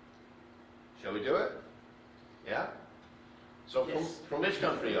questions? Shall we do it? Yeah. So Yes. from which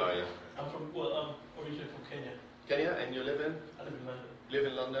country are you? I'm originally from Kenya. Kenya, and you live in? I live in London. Live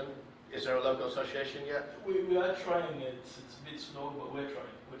in London. Is there a local association yet? We are trying it. It's a bit slow, but we're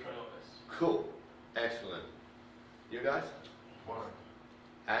trying. We're trying our best. Cool. Excellent. You guys? One.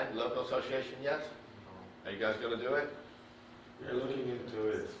 And local association yet? Are you guys going to do it? We're looking into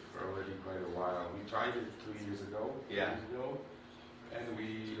it for already quite a while. We tried it 2 years ago. Yeah. 2 years ago, and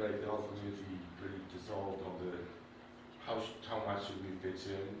we, like the whole community, really dissolved on the how much should we pitch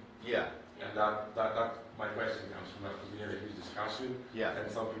in. Yeah. And that my question comes from that, because we had a huge discussion. Yeah. And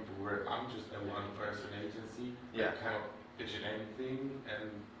some people were, I'm just a one-person agency. Yeah. I cannot pitch in anything,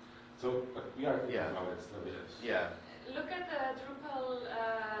 and so, but we are thinking about it still. Yeah. Look at the Drupal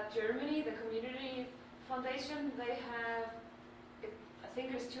Germany, the community foundation. They have, I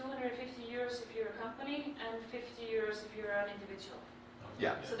think it's 250 euros if you're a company and 50 euros if you're an individual.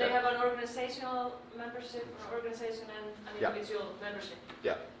 Yeah. So they have an organizational membership, an organization and an individual membership.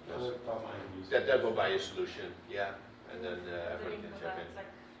 Yeah. That will buy a solution. Yeah. And then everybody can check in.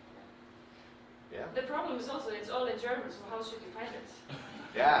 Yeah. The problem is also it's all in German, so how should you find it?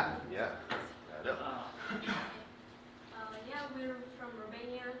 Yeah. Yeah. I know. Yeah, we're from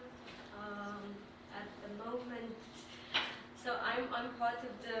Romania at the moment. So I'm part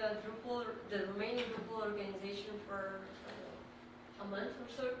of the Romanian Drupal organization for a month or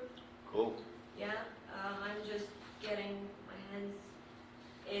so. Cool. Yeah, I'm just getting my hands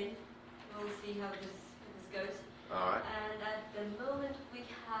in. We'll see how this goes. All right. And at the moment we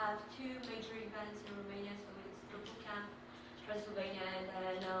have 2 major events in Romania. So it's Drupal Camp, Transylvania, and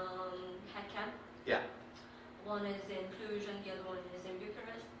then Hack Camp. Yeah. One is in Cluj and the other one is in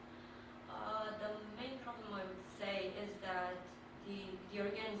Bucharest. The main problem I would say is that the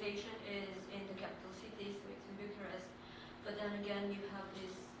organization is in the capital city, so it's in Bucharest. But then again, you have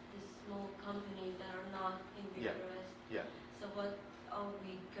these small companies that are not in Bucharest. Yeah. So what are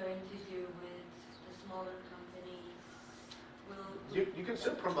we going to do with the smaller companies? You can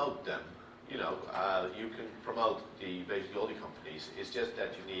still promote them. You know, you can promote basically all the companies. It's just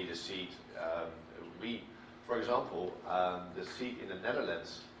that you need a seat. For example, the seat in the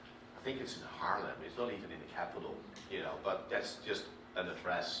Netherlands, I think it's in Haarlem. It's not even in the capital, you know, but that's just an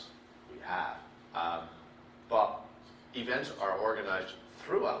address we have. But events are organized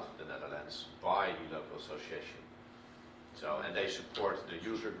throughout the Netherlands by the local association. So, and they support the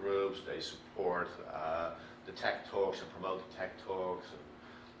user groups, they support the tech talks and promote the tech talks. And,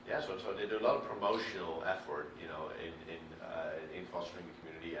 yeah, so they do a lot of promotional effort, you know, in fostering the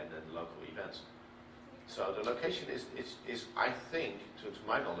community and then local events. So the location is I think, to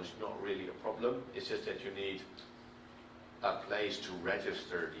my knowledge, not really a problem. It's just that you need a place to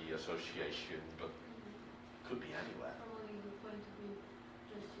register the association, but could be anywhere. From a legal point of view,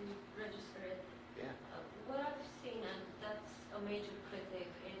 just to register it. Yeah. What I've seen, and that's a major critic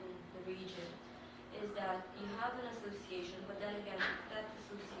in the region, is that you have an association, but then again, that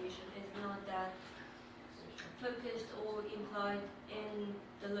association is not that focused or implied in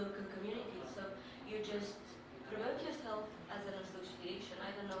the local community. So you just promote yourself as an association.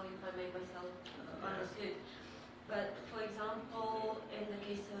 I don't know if I made myself understood. But for example, in the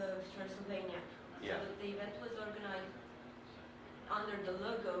case of Transylvania, so the event was organized under the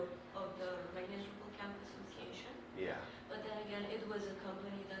logo of the Drupal Camp Association. Yeah. But then again, it was a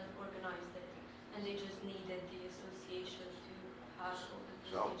company that organized it, and they just needed the association to have all the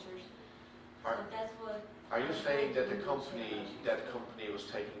procedures. So that's what. Are you saying that the company was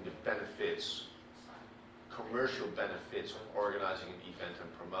taking the benefits, commercial benefits of organizing an event and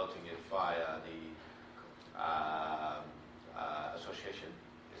promoting it via the association?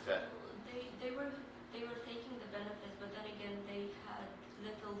 Is that? They were taking the benefits, but then again, they had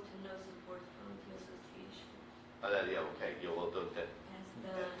little to no support from the association. Yeah, okay. You will do that.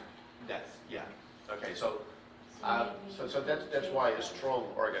 That's yeah. Okay, so that's why a strong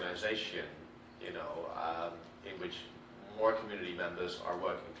organization, you know, in which more community members are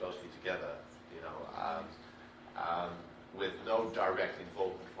working closely together, you know, with no direct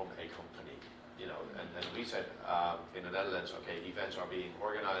involvement from a company, you know, and we said in the Netherlands, okay, events are being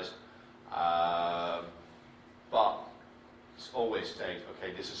organized, but it's always state,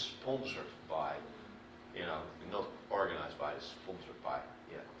 okay, this is sponsored by, you know, not organized by, it's sponsored by,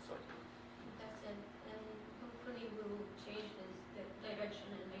 yeah. So. That's it, and hopefully we will change this direction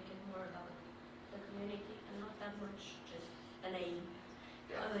and make it more about the community and not that much just a name,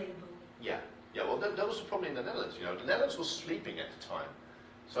 a label. Yeah, yeah. Well, that was the problem in the Netherlands. You know, the Netherlands was sleeping at the time,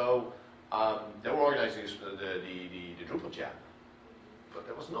 so they were organizing the Drupal Jam, but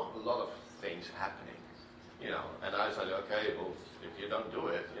there was not a lot of things happening. You know, and I said, okay, well, if you don't do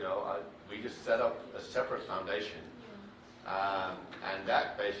it, you know, we just set up a separate foundation, and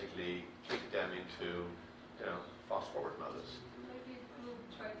that basically kicked them into, you know, fast forward modus. Maybe we'll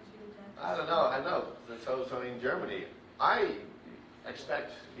try to do that. I don't know. I know. So in Germany, I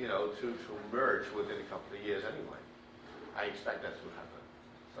expect, you know, to merge within a couple of years anyway. I expect that to happen.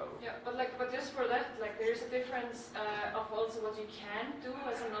 So. Yeah, but just for that, like there is a difference of also what you can do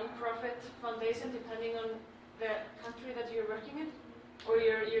as a non-profit foundation depending on the country that you're working in or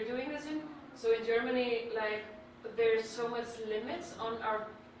you're doing this in. So in Germany, like there's so much limits on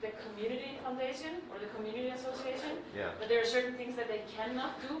the community foundation or the community association. Yeah. But there are certain things that they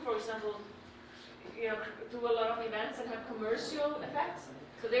cannot do. For example, you know, do a lot of events and have commercial effects.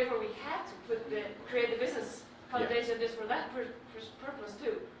 So therefore, we had to create the business foundation just for that purpose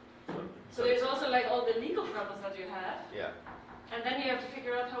too. So there's also like all the legal problems that you have. Yeah. And then you have to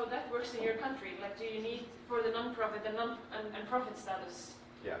figure out how that works in your country. Like, do you need for the non-profit and profit status?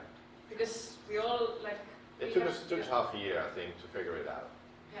 Yeah. Because we all like. It took us half a year, I think, to figure it out.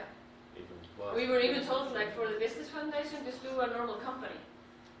 Yeah. Well, we were even told, like, for the business foundation, just do a normal company.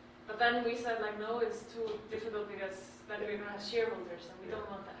 But then we said, like, no, it's too difficult because then we're going to have shareholders, and we don't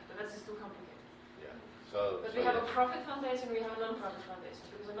want that. But that's just too complicated. Yeah. But we have a profit foundation, we have a non-profit foundation.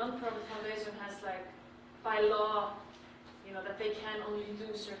 Because a non-profit foundation has, like, by law, you know, that they can only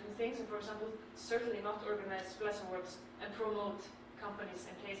do certain things. And for example, certainly not organize lesson works and promote companies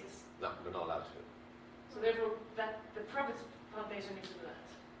and places. No, we're not allowed to. So therefore, the profit foundation needs to do that.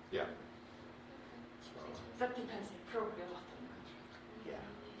 Yeah. That depends probably a lot on the country. Yeah.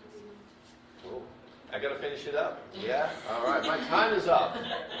 Cool. I gotta finish it up. Yeah? Alright, my time is up.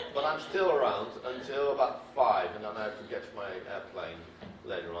 But I'm still around until about 5, and then I have to get to my airplane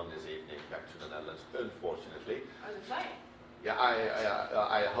later on this evening back to the Netherlands, unfortunately. Are they flying? Yeah,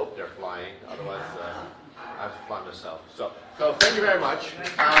 I hope they're flying, otherwise I have to fly myself. So thank you very much.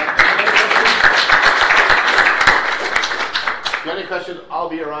 If you have any questions, I'll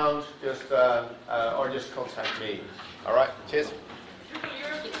be around, just or just contact me. All right, cheers.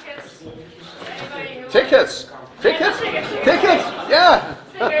 Tickets! Tickets! Tickets! Yeah!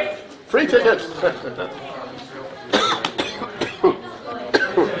 Free tickets!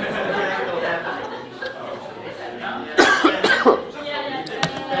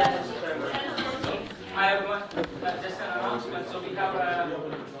 I have just an announcement. So we have a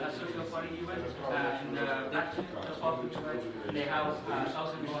social party event, and back to the public, they have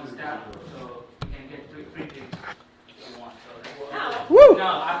 1,001 staff, so you can get free drinks if you want. So Woo! no,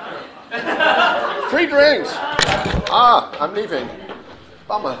 after. Free drinks! Ah, I'm leaving.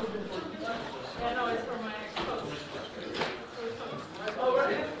 Bummer.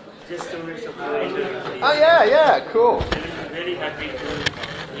 Just 2 minutes of Oh yeah, cool. Very happy to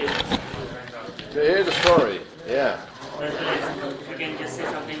hear To hear the story, yeah. If you can just say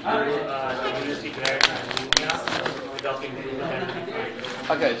something to the university grads and without being rude.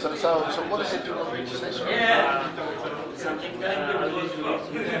 Okay, so what is it you want me to say? Sorry? something always do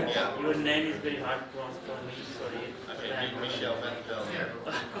it. Your name is very hard for me, sorry. Okay, MichelvanVelde.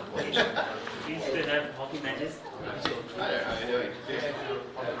 We used to have hockey matches. Hi there, how are you doing?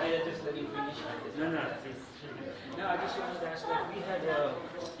 I just let you finish. No, please. No, I just wanted to ask, like, we had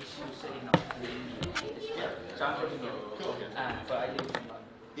issue setting up in India. So I'm from India. Cool. But I live in London.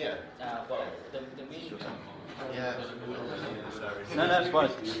 Yeah. But the main... Yeah. No, that's fine.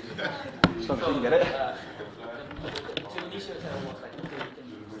 So, you get it? So initial setup was like, okay, we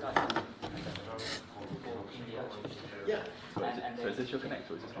can start for India. Yeah. So is this your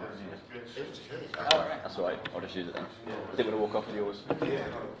connector or is this not here? Oh, right. That's all right, I'll just use it then. I didn't want to walk off with yours.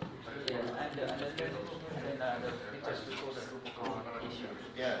 Yeah, and then the pictures before the Drupal issue.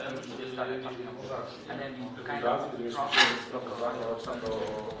 Yeah. We started talking about, and then we kind of process it was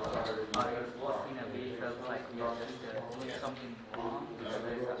in a way felt like we are just doing something wrong because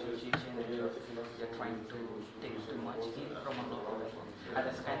there is association and you're trying to take too much in from a local level. And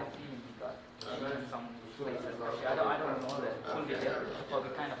that's kind of feeling we got. Even in some places, I don't know that full detail, but we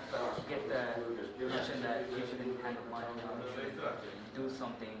kind of get the notion that you shouldn't handle money, you should do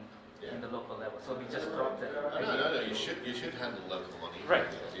something in the local level. So we just dropped it. No. You should handle local money. Right.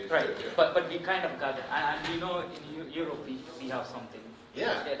 Right. But we kind of got it. And you know, in Europe we have something.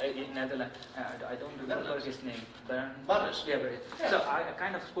 Yeah. In Netherlands, I don't remember his name. Butters. Yeah, so I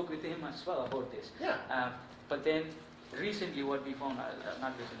kind of spoke with him as well about this. Yeah. But then recently, what we found,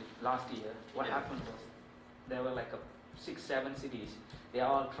 not recently, last year, what happened was there were like 6-7 cities. They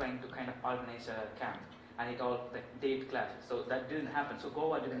are all trying to kind of organize a camp. And it all, the date clashes. So that didn't happen. So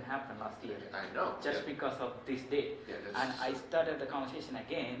Goa didn't happen last year. I know. Just because of this date. Yeah, and I started the conversation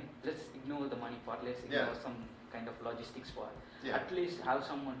again. Let's ignore the money part. Let's ignore some kind of logistics part. Yeah. At least have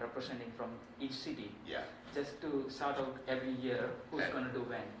someone representing from each city. Yeah. Just to sort out every year who's going to do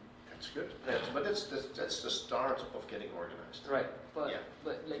when. That's good. But that's the start of getting organized. Right. But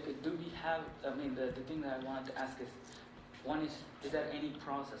like, do we have? I mean, the thing that I wanted to ask is, one is there any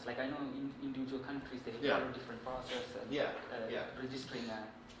process? Like I know in individual countries they follow different process and registering an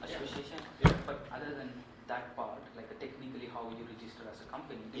association. Yeah. But other than that part, like technically how you register as a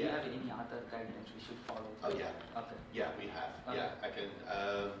company, do you have any other guidance we should follow? Oh yeah. Okay. Yeah, we have. Okay. Yeah, I can.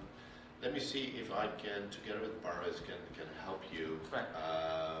 Let me see if I can, together with Barvis, can help you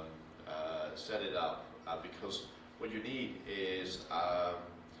set it up. Because what you need is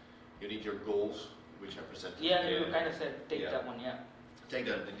you need your goals, which I presented. Yeah, you kind of said take that one. Yeah. Take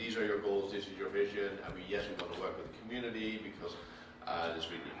that. These are your goals. This is your vision. I mean, yes, we want to work with the community because it's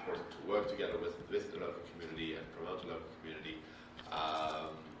really important to work together with the local community and promote the local community.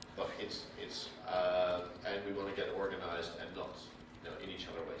 But it's and we want to get organized and not in each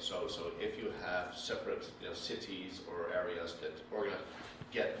other way. So if you have separate cities or areas that organize,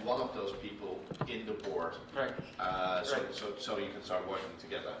 get one of those people in the board. Right. So you can start working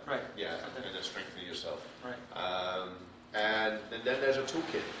together. Right. Yeah, and then strengthen yourself. Right. And then there's a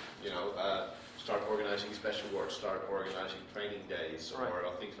toolkit. Start organizing special work, start organizing training days, or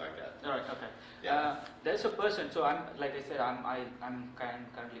things like that. All right. Okay. Yeah. There's a person. So I'm, like I said, I'm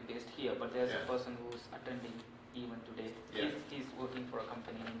currently based here, but there's a person who's attending even today. Yeah. He's working for a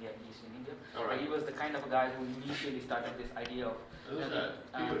company in India. He's in India. All right. He was the kind of a guy who initially started this idea of. Who's that?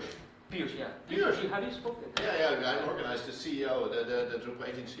 Piyush, yeah. Piyush, have you spoken? Yeah. I organized the CEO, the Drupal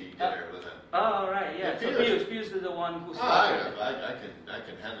agency dinner with him. Oh, right, yeah. So Piyush is the one who started. I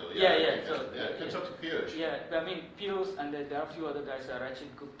can handle it. Yeah. Can talk to Piyush. Yeah, I mean Piyush, and there are a few other guys.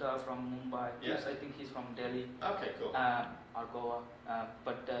 Rachit Gupta from Mumbai. Piyush, I think he's from Delhi. Okay, cool. Or Goa.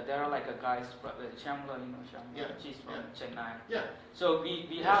 But there are like a guys. Shamla, Shamla. Yeah. She's from Chennai. Yeah. So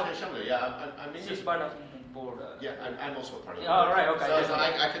we have. Shamla, yeah. She's part of board. Yeah, I'm also part of the board. Oh, right, okay. So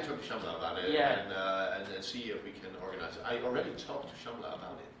I can talk to Shamla about it and see if we can organize it. I already talked to Shamla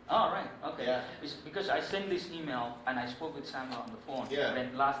about it. Oh, right, okay. Yeah. It's because I sent this email and I spoke with Shamla on the phone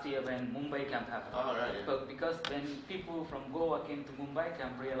when last year when Mumbai camp happened. Oh, right. Yeah. But because when people from Goa came to Mumbai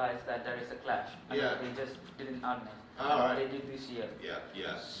camp realized that there is a clash and they just didn't organize. They did this year.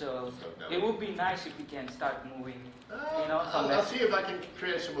 Yeah. So it would be nice if we can start moving. I'll see if I can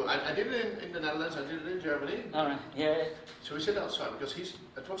create some. I did it in the Netherlands. I did it in Germany. All right. Yeah. So we sit outside because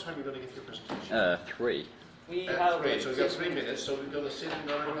at what time are you going to give your presentation? 3. We have 3. So we've got 3 minutes. So we're going to sit in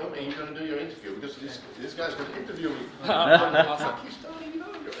another room and you're going to do your interview because this guy's going to interview me. Awesome.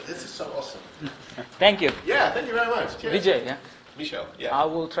 This is so awesome. Thank you. Yeah. Thank you very much. Cheers. Vijay. Yeah. Michel, yeah. I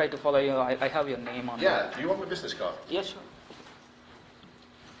will try to follow you. I have your name on. Yeah. Do you want my business card? Yeah, sure.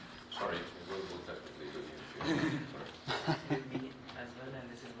 Sorry, it will definitely do the Me as well, and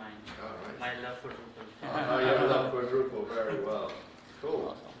this is mine. All right. My love for Drupal. Oh, you have a love for Drupal. Very well. Cool.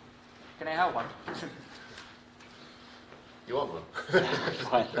 Awesome. Can I have one? You want one?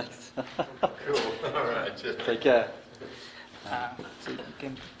 Fine, thanks. Cool. All right. Cheers. Take care. So you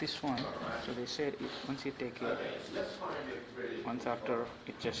can pick this one. So they said once you take it, once after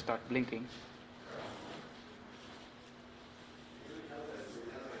it just start blinking.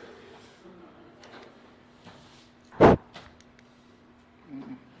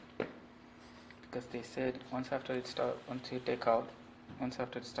 Because they said once you take out, once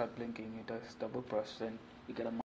after it start blinking, it does double press, then you get a